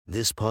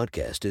This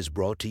podcast is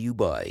brought to you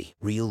by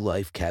Real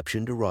Life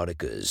Captioned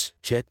Eroticas.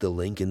 Check the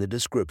link in the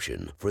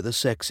description for the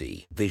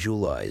sexy,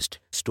 visualized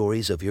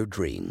stories of your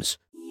dreams.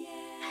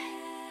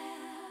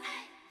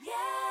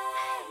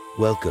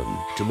 Welcome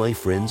to my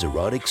friend's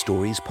Erotic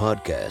Stories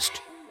podcast,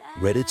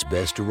 Reddit's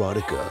Best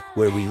Erotica,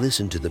 where we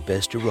listen to the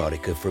best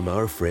erotica from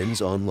our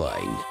friends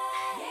online.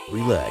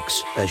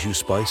 Relax as you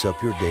spice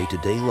up your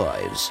day-to-day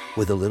lives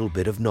with a little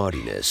bit of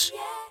naughtiness.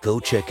 Go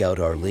check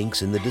out our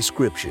links in the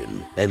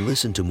description and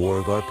listen to more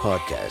of our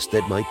podcast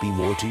that might be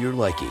more to your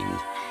liking.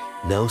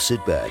 Now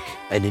sit back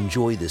and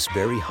enjoy this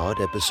very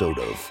hot episode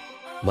of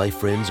My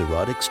Friend's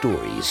Erotic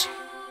Stories.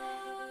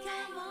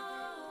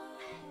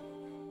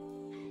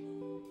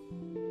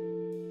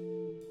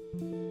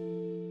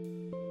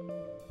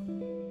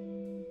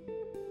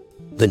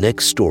 The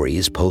next story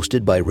is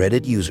posted by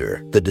Reddit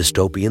user The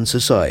Dystopian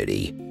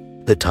Society.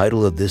 The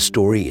title of this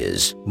story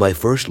is, My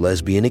First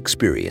Lesbian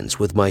Experience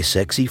with My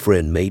Sexy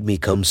Friend Made Me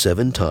Come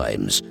 7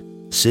 Times.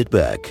 Sit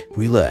back,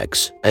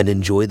 relax, and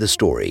enjoy the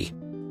story.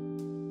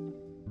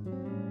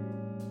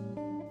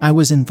 I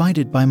was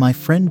invited by my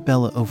friend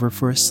Bella over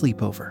for a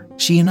sleepover.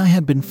 She and I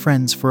had been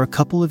friends for a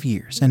couple of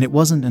years, and it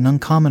wasn't an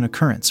uncommon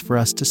occurrence for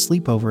us to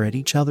sleep over at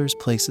each other's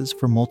places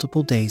for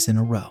multiple days in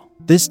a row.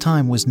 This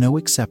time was no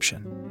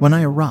exception. When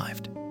I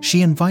arrived,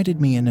 she invited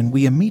me in and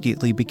we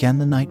immediately began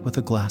the night with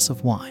a glass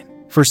of wine.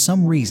 For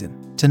some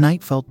reason,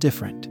 tonight felt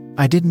different.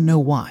 I didn't know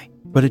why,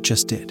 but it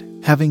just did.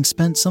 Having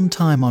spent some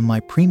time on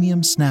my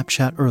premium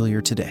Snapchat earlier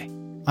today,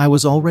 I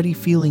was already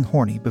feeling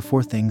horny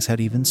before things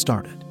had even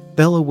started.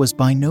 Bella was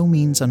by no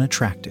means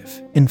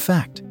unattractive. In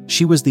fact,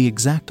 she was the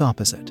exact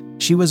opposite.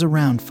 She was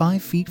around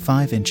 5 feet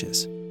 5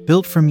 inches,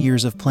 built from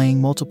years of playing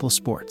multiple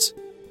sports,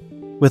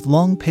 with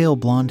long pale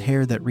blonde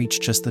hair that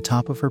reached just the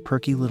top of her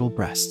perky little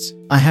breasts.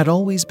 I had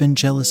always been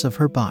jealous of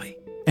her body,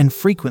 and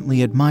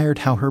frequently admired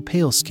how her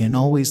pale skin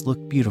always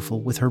looked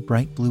beautiful with her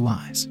bright blue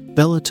eyes.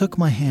 Bella took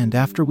my hand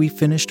after we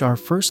finished our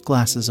first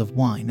glasses of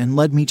wine and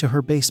led me to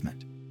her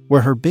basement,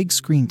 where her big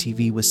screen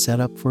TV was set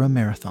up for a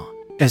marathon.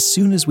 As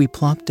soon as we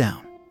plopped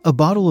down, a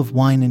bottle of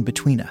wine in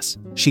between us,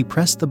 she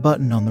pressed the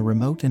button on the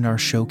remote and our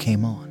show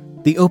came on.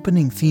 The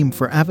opening theme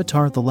for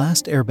Avatar: The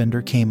Last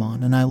Airbender came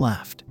on and I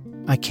laughed.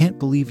 I can't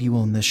believe you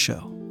own this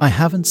show. I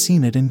haven't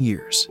seen it in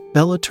years.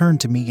 Bella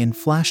turned to me and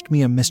flashed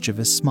me a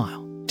mischievous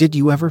smile. Did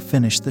you ever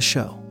finish the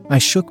show? I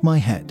shook my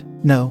head.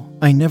 No,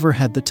 I never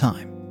had the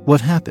time.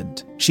 What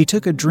happened? She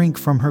took a drink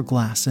from her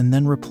glass and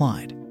then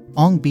replied,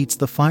 Aang beats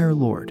the Fire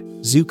Lord,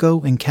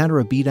 Zuko and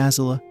Katara beat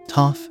Azula,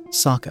 Toph,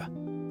 Sokka,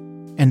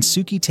 and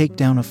Suki take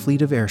down a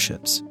fleet of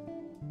airships,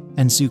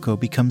 and Zuko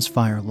becomes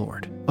Fire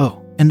Lord.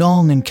 Oh, and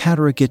Aang and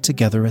Katara get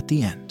together at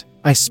the end.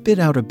 I spit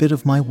out a bit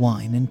of my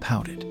wine and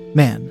pouted.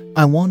 Man,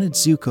 I wanted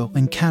Zuko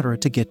and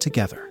Katara to get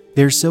together.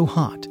 They're so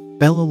hot.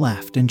 Bella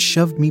laughed and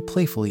shoved me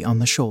playfully on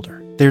the shoulder.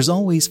 There's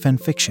always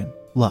fanfiction,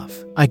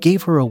 love. I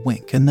gave her a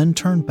wink and then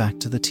turned back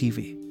to the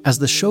TV. As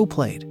the show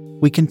played,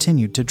 we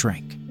continued to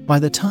drink. By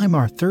the time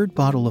our third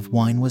bottle of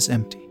wine was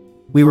empty,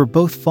 we were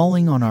both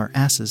falling on our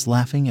asses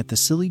laughing at the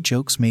silly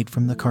jokes made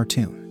from the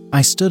cartoon.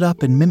 I stood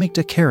up and mimicked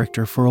a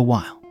character for a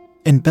while,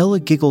 and Bella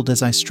giggled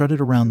as I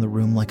strutted around the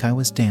room like I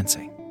was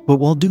dancing. But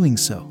while doing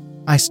so,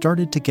 I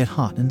started to get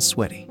hot and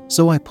sweaty,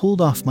 so I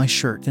pulled off my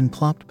shirt and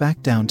plopped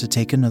back down to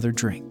take another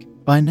drink.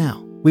 By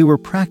now, we were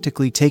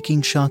practically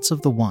taking shots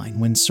of the wine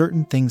when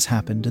certain things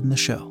happened in the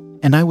show,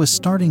 and I was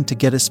starting to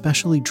get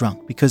especially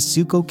drunk because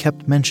Zuko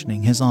kept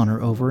mentioning his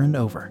honor over and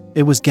over.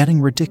 It was getting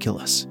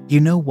ridiculous. You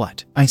know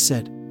what? I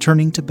said,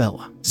 turning to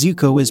Bella.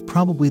 Zuko is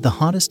probably the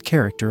hottest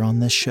character on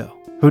this show.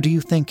 Who do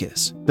you think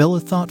is? Bella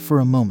thought for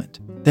a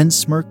moment, then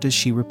smirked as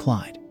she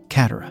replied,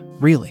 Katara.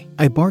 Really?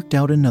 I barked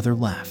out another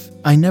laugh.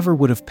 I never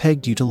would have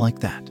pegged you to like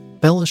that.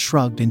 Bella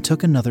shrugged and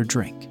took another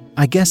drink.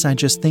 I guess I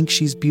just think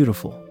she's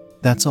beautiful.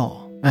 That's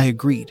all. I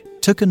agreed,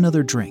 took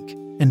another drink,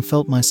 and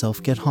felt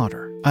myself get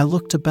hotter. I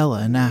looked to Bella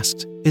and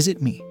asked, is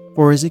it me,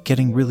 or is it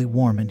getting really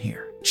warm in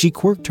here? She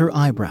quirked her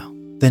eyebrow,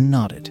 then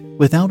nodded.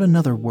 Without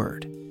another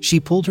word, she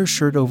pulled her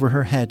shirt over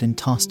her head and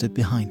tossed it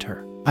behind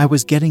her. I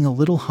was getting a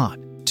little hot,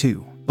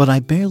 too, but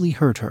I barely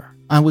heard her.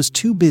 I was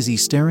too busy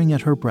staring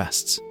at her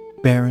breasts,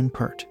 bare and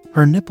pert.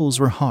 Her nipples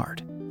were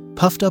hard,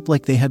 puffed up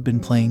like they had been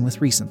playing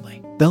with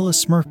recently. Bella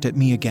smirked at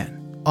me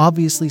again,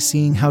 obviously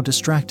seeing how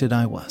distracted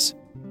I was,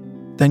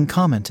 then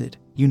commented,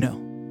 you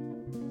know,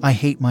 I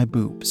hate my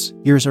boobs.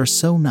 Yours are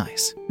so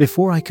nice.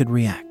 Before I could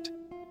react,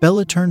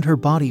 Bella turned her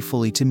body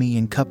fully to me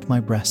and cupped my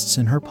breasts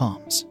in her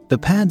palms. The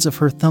pads of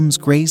her thumbs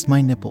grazed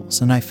my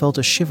nipples and I felt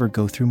a shiver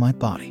go through my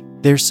body.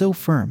 They're so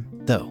firm,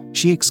 though,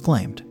 she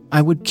exclaimed.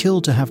 I would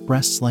kill to have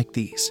breasts like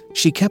these.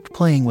 She kept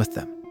playing with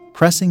them,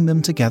 pressing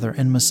them together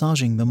and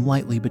massaging them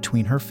lightly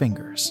between her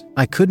fingers.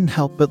 I couldn't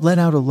help but let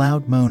out a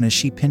loud moan as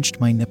she pinched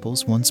my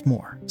nipples once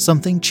more.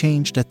 Something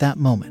changed at that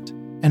moment,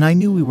 and I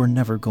knew we were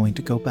never going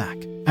to go back.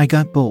 I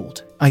got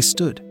bold. I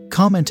stood,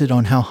 commented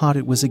on how hot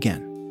it was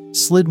again,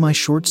 slid my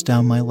shorts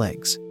down my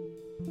legs,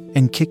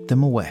 and kicked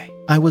them away.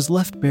 I was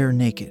left bare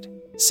naked,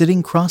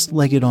 sitting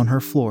cross-legged on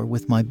her floor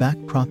with my back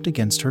propped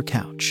against her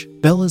couch.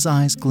 Bella's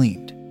eyes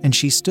gleamed, and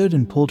she stood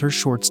and pulled her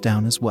shorts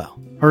down as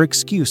well. Her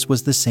excuse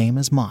was the same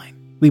as mine.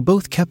 We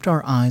both kept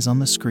our eyes on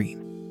the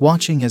screen,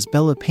 watching as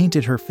Bella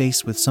painted her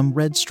face with some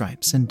red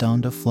stripes and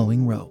donned a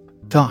flowing robe.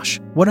 Gosh,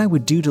 what I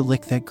would do to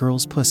lick that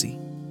girl's pussy,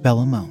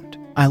 Bella moaned.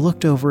 I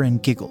looked over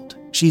and giggled.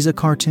 She's a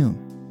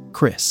cartoon.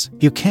 Chris,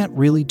 you can't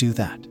really do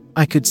that.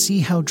 I could see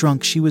how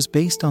drunk she was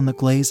based on the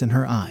glaze in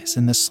her eyes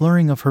and the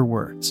slurring of her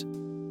words.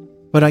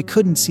 But I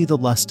couldn't see the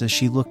lust as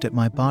she looked at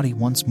my body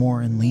once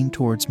more and leaned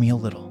towards me a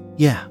little.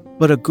 Yeah,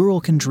 but a girl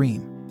can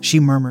dream, she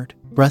murmured,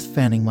 breath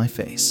fanning my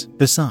face.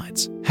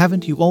 Besides,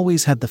 haven't you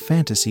always had the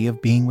fantasy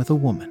of being with a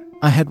woman?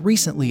 I had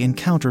recently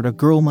encountered a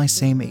girl my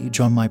same age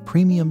on my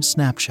premium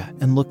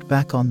Snapchat and looked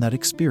back on that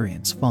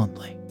experience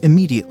fondly.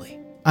 Immediately,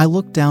 I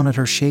looked down at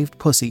her shaved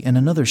pussy and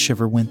another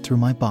shiver went through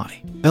my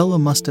body. Bella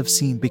must have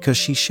seen because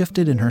she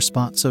shifted in her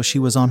spot so she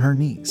was on her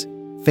knees,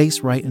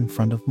 face right in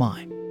front of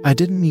mine. I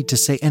didn't need to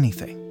say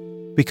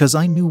anything, because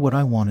I knew what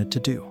I wanted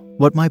to do,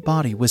 what my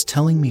body was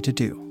telling me to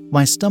do.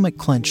 My stomach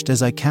clenched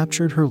as I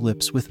captured her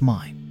lips with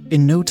mine.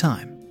 In no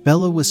time,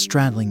 Bella was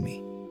straddling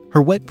me,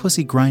 her wet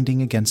pussy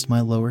grinding against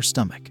my lower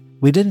stomach.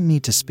 We didn't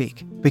need to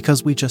speak,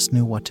 because we just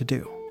knew what to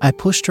do. I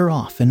pushed her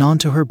off and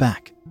onto her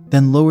back,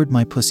 then lowered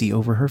my pussy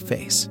over her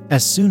face.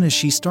 As soon as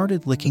she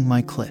started licking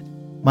my clit,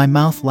 my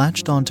mouth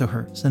latched onto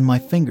hers and my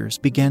fingers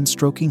began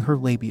stroking her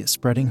labia,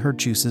 spreading her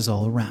juices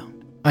all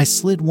around. I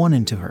slid one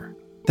into her,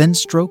 then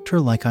stroked her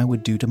like I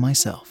would do to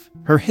myself.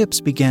 Her hips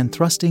began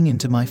thrusting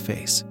into my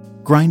face,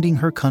 grinding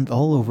her cunt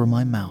all over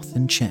my mouth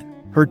and chin.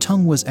 Her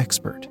tongue was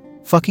expert,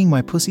 fucking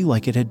my pussy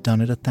like it had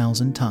done it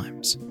 1,000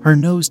 times. Her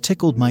nose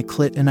tickled my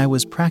clit and I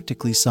was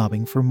practically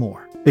sobbing for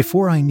more.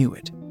 Before I knew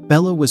it,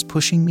 Bella was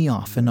pushing me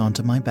off and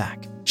onto my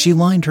back. She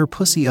lined her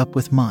pussy up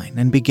with mine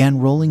and began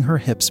rolling her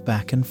hips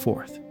back and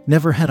forth.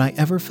 Never had I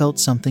ever felt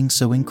something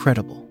so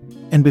incredible.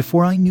 And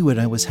before I knew it,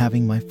 I was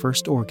having my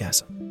first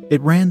orgasm. It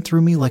ran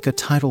through me like a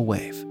tidal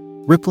wave,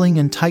 rippling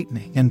and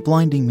tightening and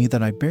blinding me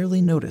that I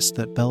barely noticed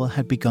that Bella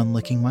had begun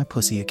licking my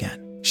pussy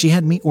again. She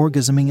had me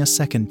orgasming a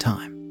second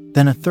time,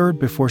 then a third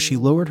before she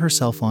lowered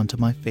herself onto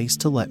my face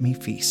to let me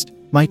feast.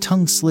 My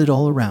tongue slid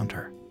all around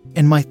her,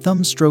 and my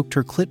thumb stroked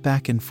her clit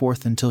back and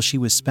forth until she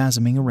was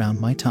spasming around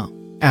my tongue.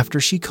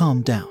 After she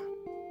calmed down,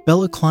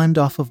 Bella climbed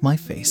off of my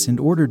face and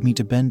ordered me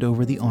to bend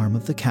over the arm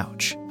of the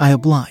couch. I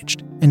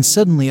obliged, and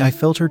suddenly I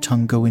felt her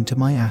tongue go into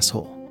my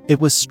asshole. It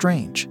was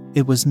strange,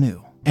 it was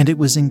new, and it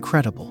was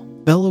incredible.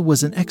 Bella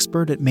was an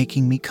expert at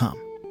making me come.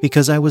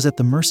 Because I was at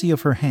the mercy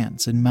of her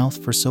hands and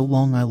mouth for so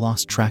long, I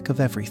lost track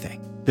of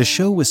everything. The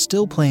show was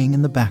still playing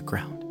in the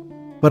background,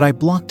 but I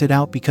blocked it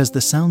out because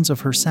the sounds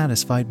of her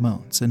satisfied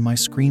moans and my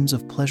screams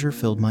of pleasure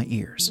filled my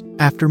ears.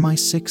 After my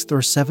 6th or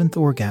 7th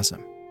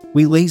orgasm,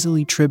 we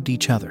lazily tribbed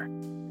each other,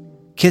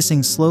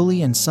 kissing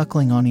slowly and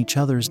suckling on each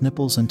other's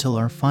nipples until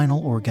our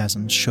final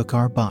orgasms shook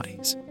our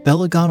bodies.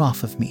 Bella got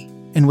off of me,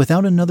 and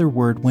without another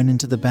word went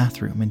into the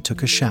bathroom and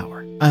took a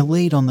shower. I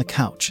laid on the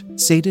couch,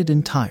 sated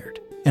and tired,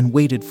 and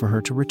waited for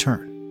her to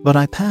return. But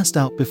I passed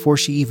out before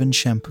she even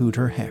shampooed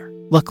her hair.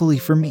 Luckily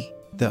for me,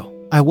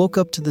 though, I woke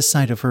up to the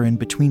sight of her in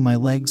between my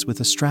legs with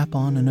a strap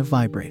on and a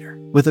vibrator.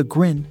 With a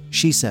grin,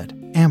 she said,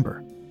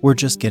 "Amber, we're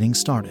just getting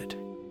started."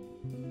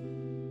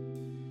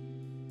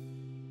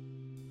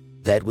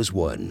 That was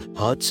one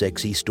hot,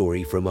 sexy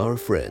story from our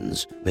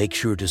friends. Make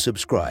sure to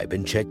subscribe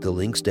and check the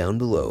links down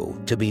below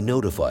to be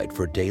notified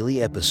for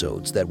daily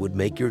episodes that would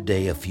make your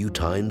day a few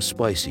times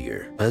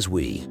spicier as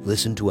we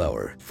listen to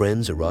our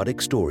friends' erotic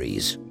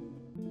stories.